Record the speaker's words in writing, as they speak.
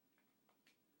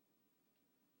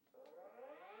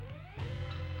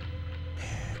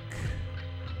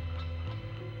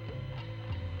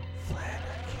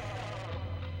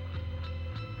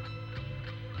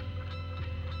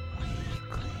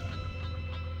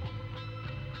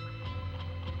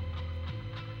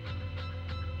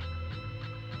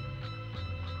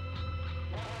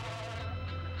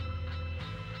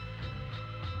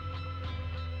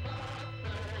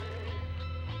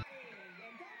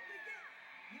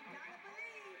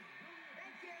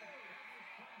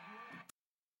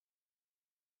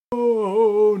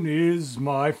is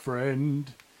my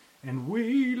friend, and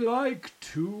we like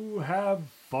to have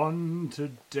fun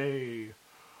today.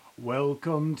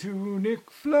 Welcome to Nick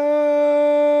Flanagan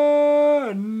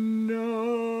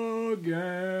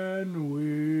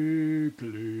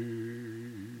Weekly,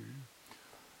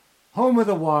 home of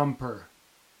the Whomper.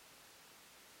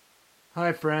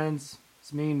 Hi friends,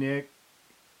 it's me Nick,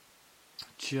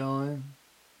 chillin',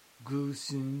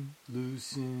 goosing,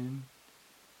 loosing,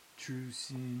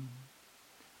 trucing.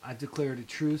 I declared a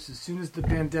truce as soon as the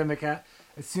pandemic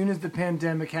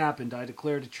happened. I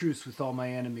declared a truce with all my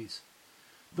enemies.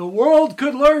 The world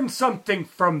could learn something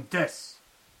from this.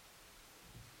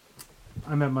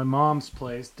 I'm at my mom's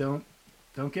place. Don't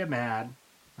get mad.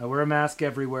 I wear a mask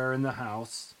everywhere in the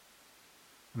house.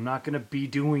 I'm not going to be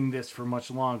doing this for much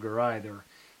longer either.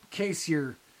 In case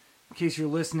you're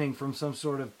listening from some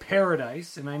sort of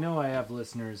paradise, and I know I have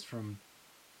listeners from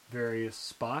various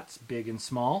spots, big and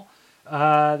small.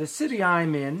 The city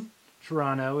I'm in,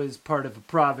 Toronto, is part of a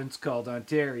province called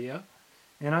Ontario.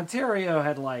 And Ontario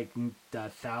had like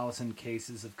 1,000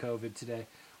 cases of COVID today,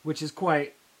 which is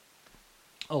quite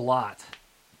a lot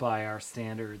by our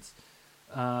standards.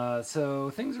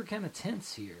 So things are kind of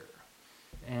tense here.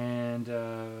 And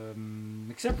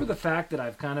except for the fact that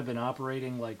I've kind of been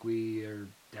operating like we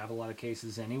have a lot of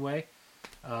cases anyway,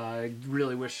 I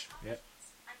really wish... Yeah.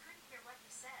 I couldn't hear what you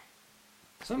said.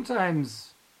 Sometimes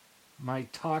my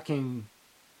talking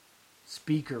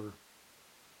speaker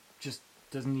just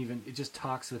doesn't even... It just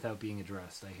talks without being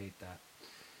addressed. I hate that.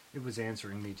 It was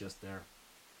answering me just there.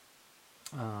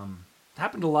 It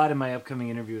happened a lot in my upcoming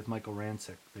interview with Michael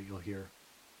Rancic that you'll hear.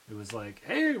 It was like,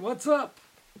 hey, what's up?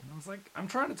 And I was like, I'm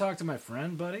trying to talk to my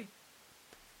friend, buddy.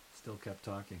 Still kept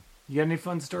talking. You got any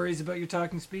fun stories about your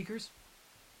talking speakers?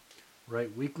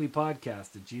 Write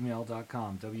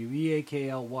weeklypodcast@gmail.com.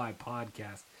 WEAKLY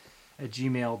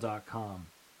podcast@gmail.com.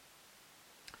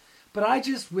 But I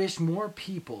just wish more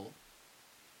people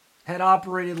had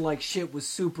operated like shit was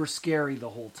super scary the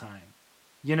whole time.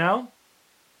 You know?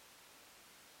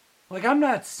 Like, I'm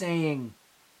not saying...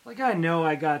 Like, I know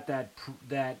I got that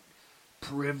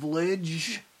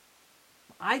privilege.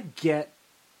 I get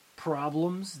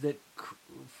problems that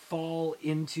fall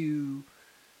into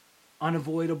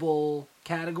unavoidable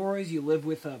categories. You live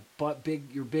with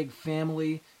your big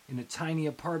family in a tiny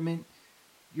apartment.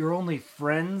 Your only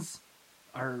friends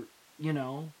are,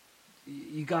 you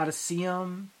got to see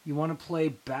them. You want to play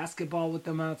basketball with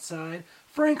them outside.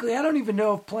 Frankly, I don't even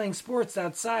know if playing sports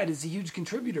outside is a huge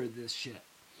contributor to this shit.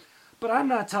 But I'm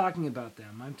not talking about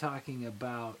them. I'm talking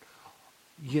about,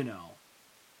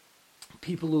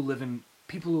 people who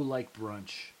like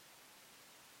brunch.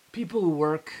 People who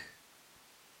work,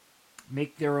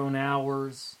 make their own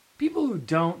hours. People who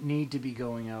don't need to be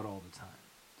going out all the time.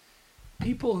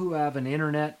 People who have an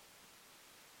internet.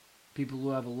 People who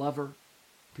have a lover.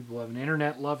 People who have an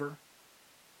internet lover.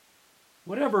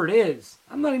 Whatever it is.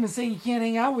 I'm not even saying you can't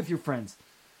hang out with your friends.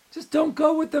 Just don't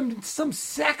go with them to some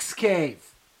sex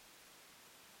cave.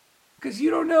 Because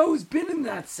you don't know who's been in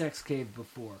that sex cave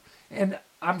before. And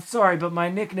I'm sorry, but my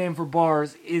nickname for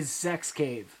bars is Sex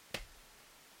Cave.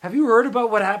 Have you heard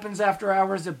about what happens after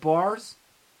hours at bars?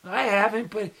 I haven't,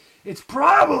 but it's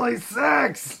probably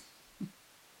sex.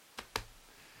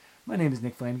 My name is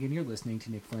Nick Flanagan. You're listening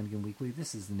to Nick Flanagan Weekly.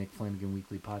 This is the Nick Flanagan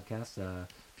Weekly podcast. A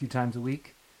few times a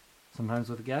week, sometimes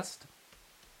with a guest.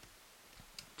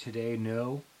 Today,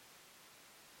 no.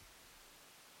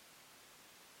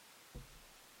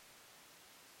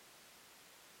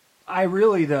 I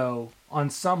really, though, on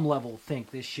some level,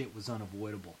 think this shit was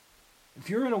unavoidable. If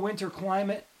you're in a winter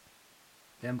climate,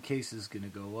 them cases gonna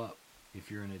go up.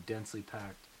 If you're in a densely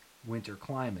packed winter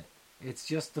climate, it's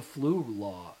just the flu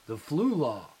law. The flu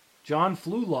law. John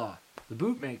Flu Law, the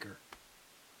bootmaker.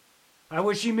 I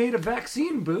wish he made a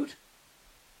vaccine boot.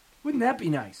 Wouldn't that be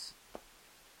nice?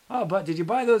 Oh, but did you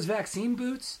buy those vaccine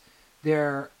boots?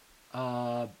 They're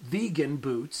vegan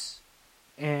boots.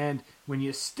 And when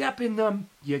you step in them,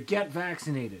 you get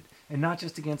vaccinated. And not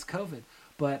just against COVID,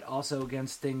 but also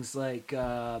against things like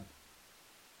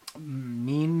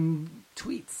mean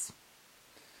tweets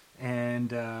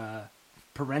and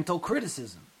parental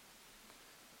criticism.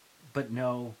 But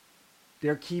no,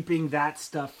 they're keeping that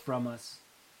stuff from us.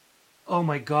 Oh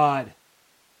my God.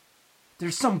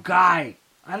 There's some guy.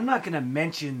 I'm not going to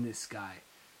mention this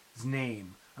guy's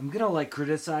name. I'm going to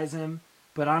criticize him.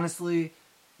 But honestly...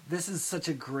 This is such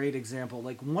a great example.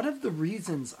 One of the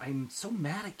reasons I'm so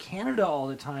mad at Canada all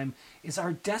the time is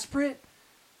our desperate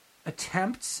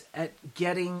attempts at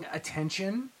getting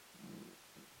attention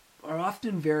are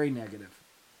often very negative.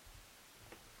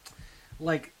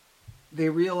 They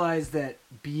realize that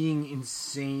being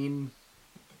insane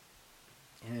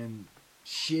and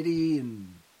shitty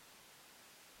and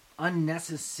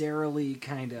unnecessarily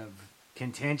kind of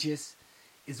contentious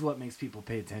is what makes people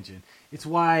pay attention. It's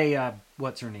why,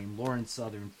 what's her name? Lauren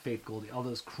Southern, Faith Goldie, all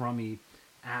those crummy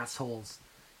assholes,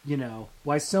 you know,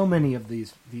 why so many of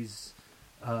these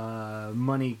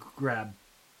money grab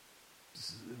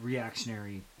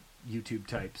reactionary YouTube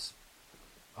types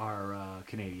are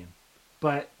Canadian.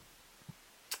 But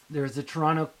there's a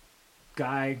Toronto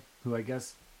guy who I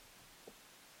guess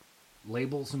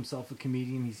labels himself a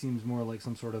comedian. He seems more like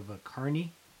some sort of a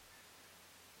carny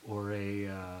or a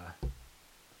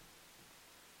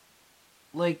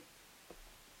like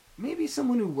maybe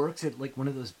someone who works at like one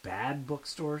of those bad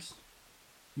bookstores.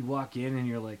 You walk in and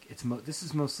you're like, this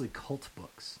is mostly cult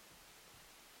books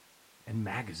and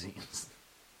magazines.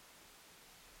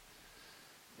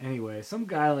 Anyway, some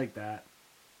guy like that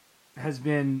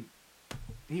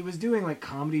he was doing like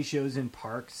comedy shows in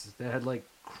parks that had like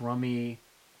crummy,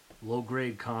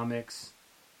 low-grade comics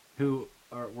who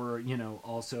were, you know,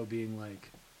 also being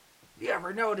like, you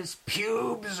ever notice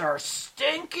pubes are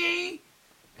stinky?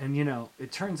 And, you know,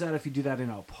 it turns out if you do that in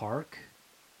a park,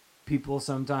 people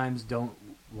sometimes don't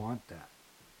want that.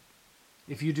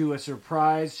 If you do a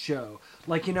surprise show,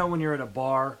 like, you know, when you're at a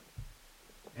bar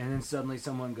and then suddenly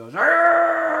someone goes, "Hey,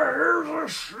 here's a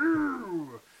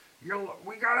shoe.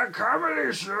 We got a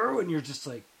comedy show." And you're just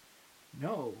like,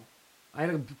 no. I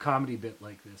had a comedy bit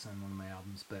like this on one of my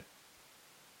albums, but,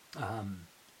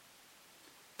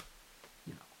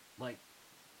 you know, like,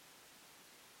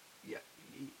 yeah,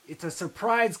 it's a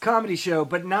surprise comedy show,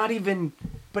 but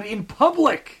but in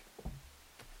public.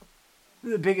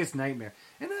 The biggest nightmare.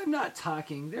 And I'm not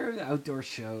talking, there are outdoor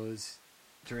shows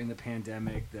during the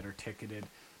pandemic that are ticketed.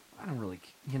 I don't really,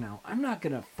 you know, I'm not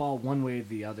going to fall one way or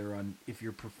the other on if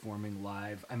you're performing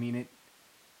live. I mean,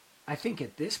 I think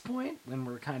at this point, when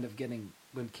we're kind of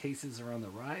when cases are on the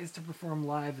rise, to perform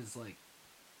live is like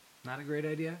not a great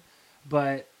idea.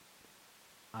 But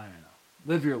I don't know.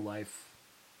 Live your life,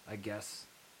 I guess.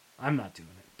 I'm not doing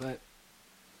it,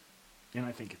 and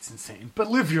I think it's insane, but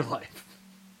live your life.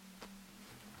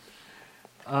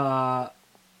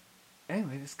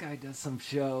 Anyway, this guy does some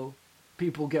show.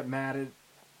 People get mad at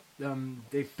them.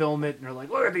 They film it and they're like,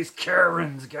 look at these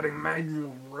Karens getting mad.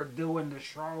 We're doing the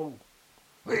show.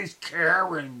 These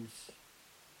Karens.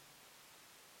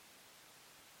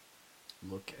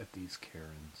 Look at these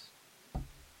Karens.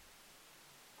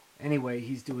 Anyway,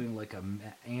 he's doing like a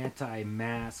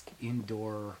anti-mask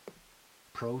indoor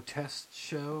protest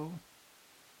show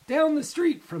down the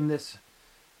street from this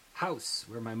house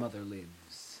where my mother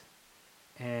lives.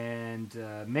 And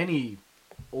many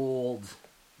old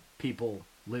people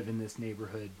live in this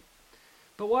neighborhood.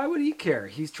 But why would he care?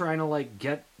 He's trying to like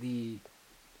get the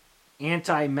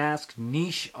anti-mask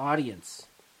niche audience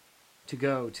to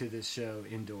go to this show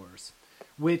indoors,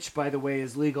 which, by the way,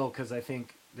 is legal because I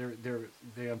think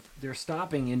they're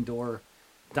stopping indoor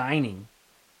dining.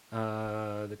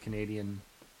 The Canadian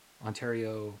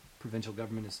Ontario provincial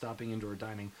government is stopping indoor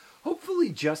dining, hopefully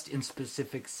just in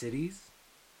specific cities.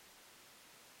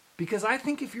 Because I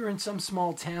think if you're in some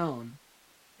small town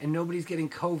and nobody's getting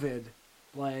COVID,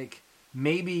 like,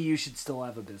 maybe you should still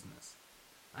have a business.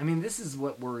 I mean, this is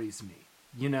what worries me.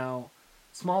 You know,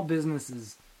 small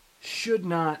businesses should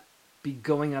not be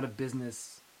going out of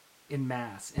business in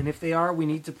mass. And if they are, we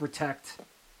need to protect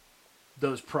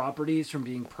those properties from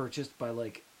being purchased by,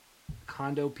 like,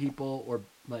 condo people or,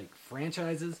 like,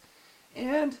 franchises.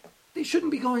 And they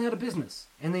shouldn't be going out of business.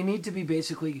 And they need to be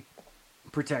basically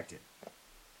protected.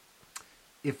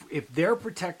 If they're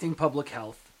protecting public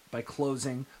health by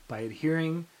closing, by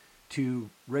adhering to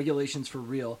regulations for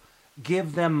real,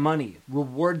 give them money.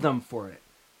 Reward them for it.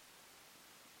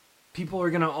 People are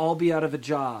going to all be out of a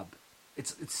job.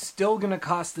 It's still going to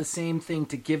cost the same thing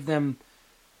to give them,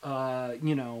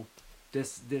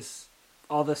 this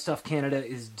all the stuff Canada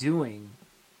is doing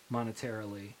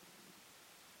monetarily.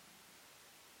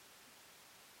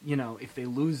 You know, if they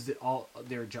lose all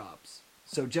their jobs.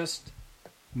 So just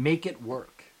make it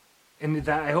work. And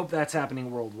I hope that's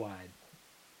happening worldwide.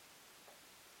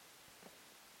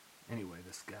 Anyway,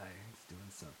 this guy is doing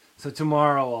something. So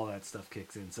tomorrow all that stuff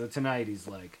kicks in. So tonight he's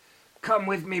like, come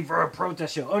with me for a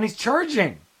protest show. Oh, and he's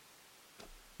charging.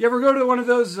 You ever go to one of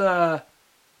those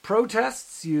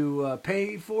protests you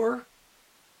pay for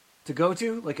to go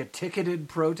to? Like a ticketed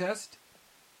protest?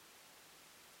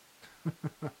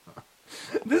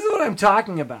 This is what I'm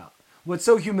talking about. What's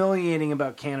so humiliating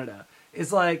about Canada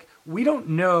is like, we don't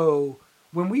know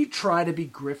when we try to be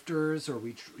grifters or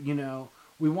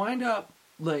we wind up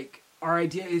like our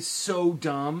idea is so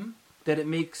dumb that it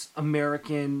makes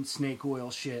American snake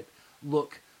oil shit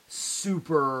look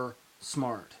super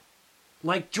smart.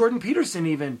 Like Jordan Peterson,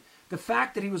 even the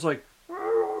fact that he was like,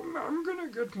 I'm gonna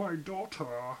get my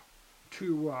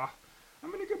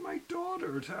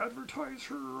daughter to advertise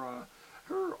her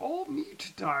all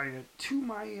meat diet to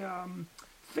my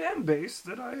fan base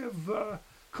that I have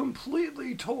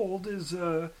completely told is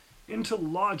into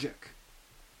logic.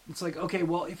 It's like, okay,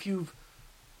 well, if you're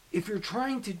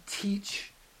trying to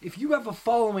teach, if you have a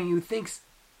following who thinks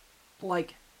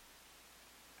like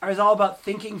is all about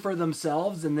thinking for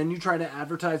themselves, and then you try to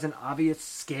advertise an obvious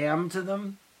scam to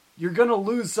them, you're going to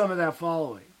lose some of that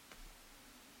following.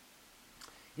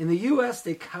 In the U.S.,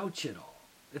 they couch it all.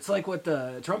 It's like what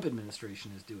the Trump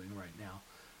administration is doing right now.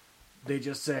 They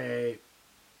just say,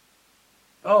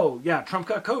 oh, yeah, Trump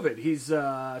got COVID. He's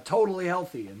totally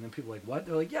healthy. And then people are like, what?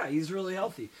 They're like, yeah, he's really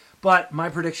healthy. But my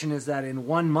prediction is that in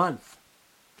 1 month,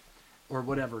 or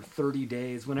whatever, 30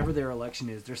 days, whenever their election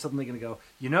is, they're suddenly going to go,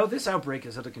 you know, this outbreak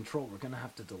is out of control. We're going to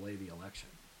have to delay the election.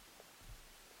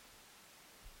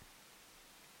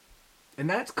 And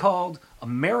that's called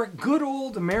good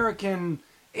old American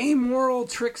amoral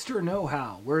trickster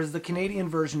know-how, whereas the Canadian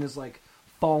version is like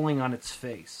falling on its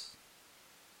face.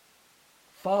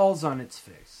 Falls on its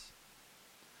face.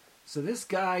 So this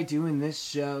guy doing this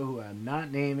show, who I'm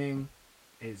not naming,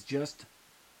 is just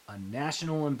a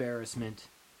national embarrassment.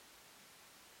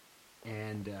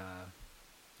 And,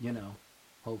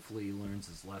 hopefully he learns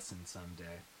his lesson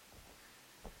someday.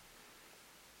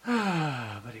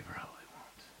 But he probably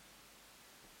won't.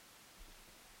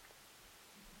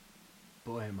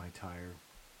 Boy, am I tired.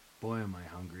 Boy, am I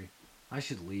hungry. I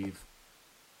should leave.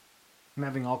 I'm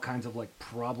having all kinds of,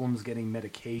 problems getting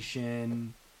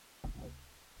medication.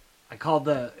 I called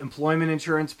the employment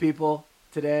insurance people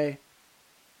today,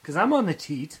 because I'm on the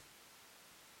teat.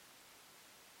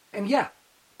 And yeah,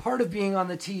 part of being on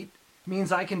the teat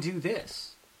means I can do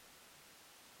this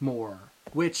more,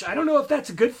 which I don't know if that's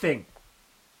a good thing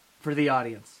for the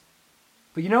audience.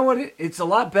 But you know what? It's a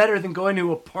lot better than going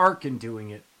to a park and doing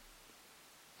it.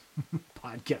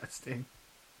 Podcasting.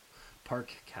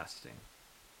 Park casting.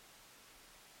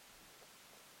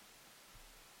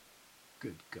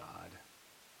 Good God.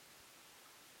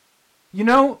 You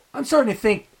know, I'm starting to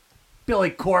think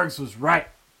Billy Corgs was right.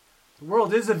 The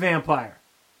world is a vampire.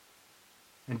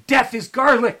 And death is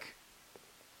garlic.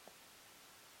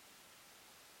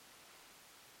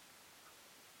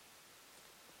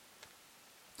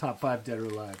 Top 5 dead or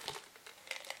alive.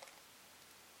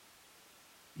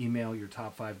 Email your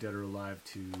top 5 dead or alive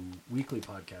to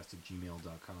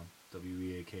weeklypodcast@gmail.com.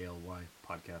 WEAKLY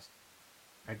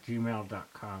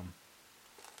podcast@gmail.com.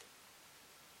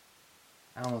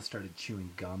 I almost started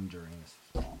chewing gum during this.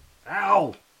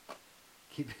 Ow!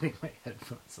 Keep hitting my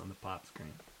headphones on the pop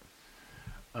screen.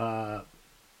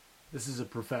 This is a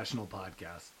professional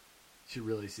podcast. You should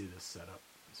really see this setup.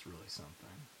 It's really something.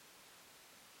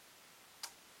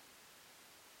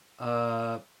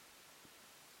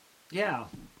 Yeah.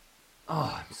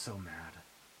 Oh, I'm so mad.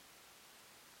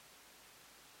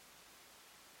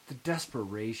 The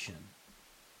desperation.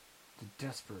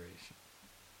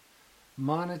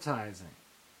 Monetizing.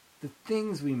 The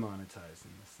things we monetize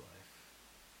in this life.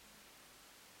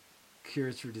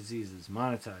 Cures for diseases.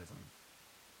 Monetize them.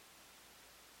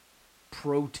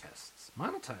 Protests.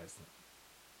 Monetize them.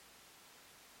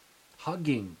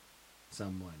 Hugging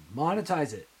someone.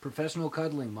 Monetize it. Professional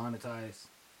cuddling. Monetize.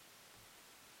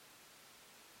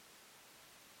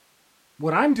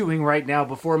 What I'm doing right now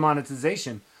before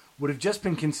monetization would have just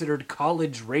been considered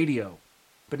college radio.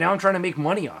 But now I'm trying to make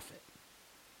money off it.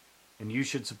 And you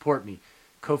should support me.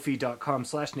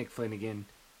 Ko-fi.com/Nick Flanagan.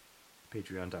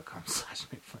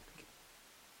 Patreon.com/Nick Flanagan.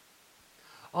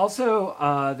 Also,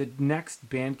 the next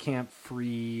Bandcamp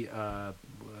free,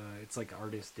 it's like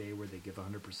Artist Day where they give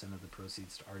 100% of the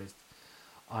proceeds to artists.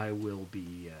 I will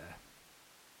be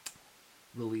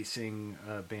releasing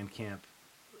a Bandcamp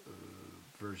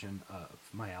version of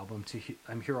my album to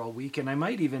I'm Here All Week, and I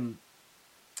might even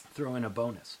throw in a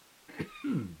bonus.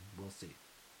 We'll see.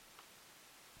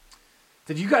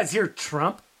 Did you guys hear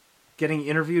Trump getting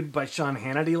interviewed by Sean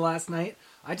Hannity last night?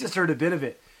 I just heard a bit of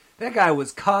it. That guy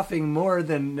was coughing more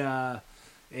than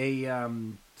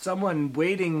someone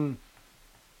waiting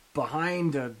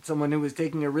behind someone who was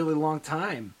taking a really long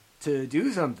time to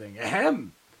do something.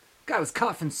 Ahem. Guy was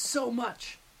coughing so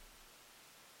much.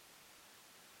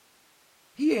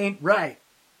 He ain't right.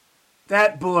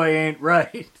 That boy ain't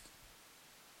right.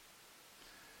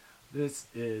 This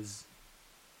is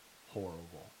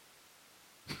horrible.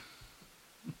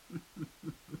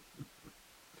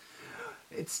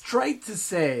 It's trite to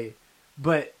say,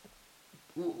 but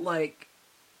like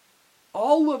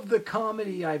all of the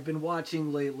comedy I've been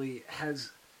watching lately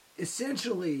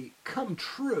essentially come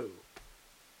true,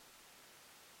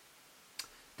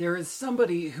 there is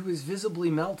somebody who is visibly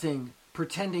melting,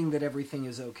 pretending that everything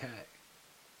is okay,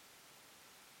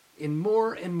 in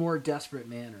more and more desperate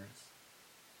manners.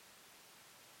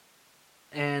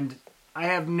 And I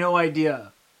have no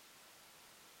idea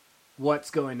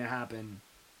what's going to happen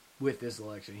with this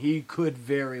election. He could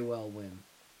very well win,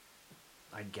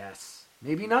 I guess.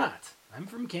 Maybe not. I'm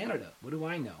from Canada. What do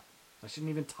I know? I shouldn't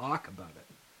even talk about it.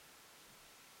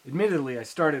 Admittedly, I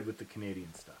started with the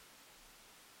Canadian stuff,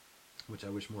 which I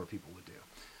wish more people would do.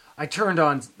 I turned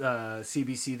on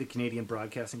CBC, the Canadian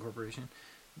Broadcasting Corporation,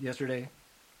 yesterday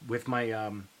with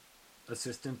my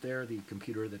assistant there, the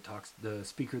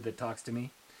speaker that talks to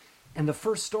me. And the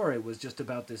first story was just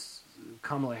about this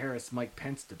Kamala Harris-Mike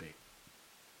Pence debate.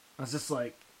 I was just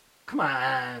like, come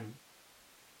on.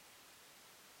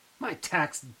 My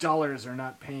tax dollars are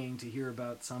not paying to hear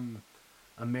about some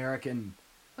American...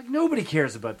 Like, nobody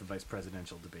cares about the vice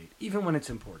presidential debate, even when it's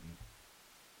important.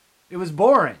 It was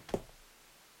boring.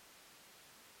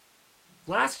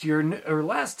 Last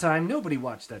time, nobody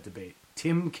watched that debate.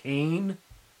 Tim Kaine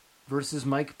versus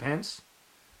Mike Pence.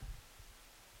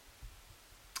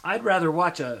 I'd rather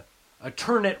watch a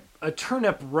turnip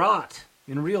rot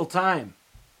in real time.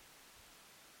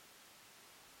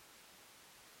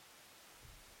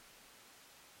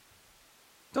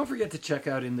 Don't forget to check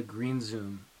out In the Green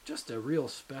Zoom, just a real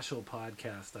special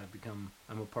podcast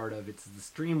I'm a part of. It's the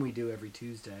stream we do every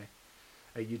Tuesday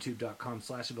at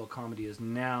youtube.com/AbelComedy is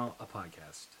now a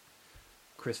podcast.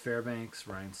 Chris Fairbanks,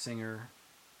 Ryan Singer,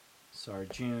 Sarah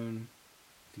June,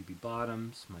 Phoebe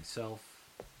Bottoms, myself,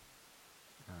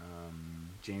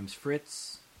 James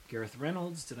Fritz, Gareth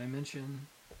Reynolds, did I mention?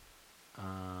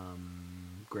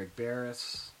 Greg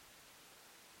Barris.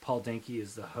 Paul Denke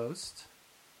is the host.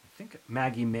 I think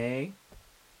Maggie May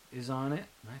is on it.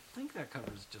 And I think that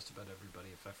covers just about everybody.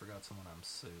 If I forgot someone, I'm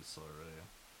so sorry.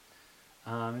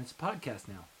 It's a podcast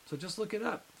now. So just look it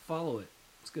up. Follow it.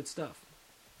 It's good stuff.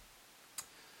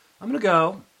 I'm going to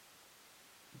go.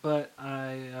 But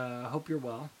I hope you're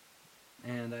well.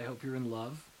 And I hope you're in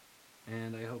love.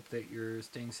 And I hope that you're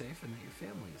staying safe and that your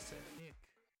family is safe. Nick.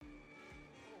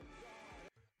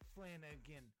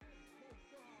 Flanagan.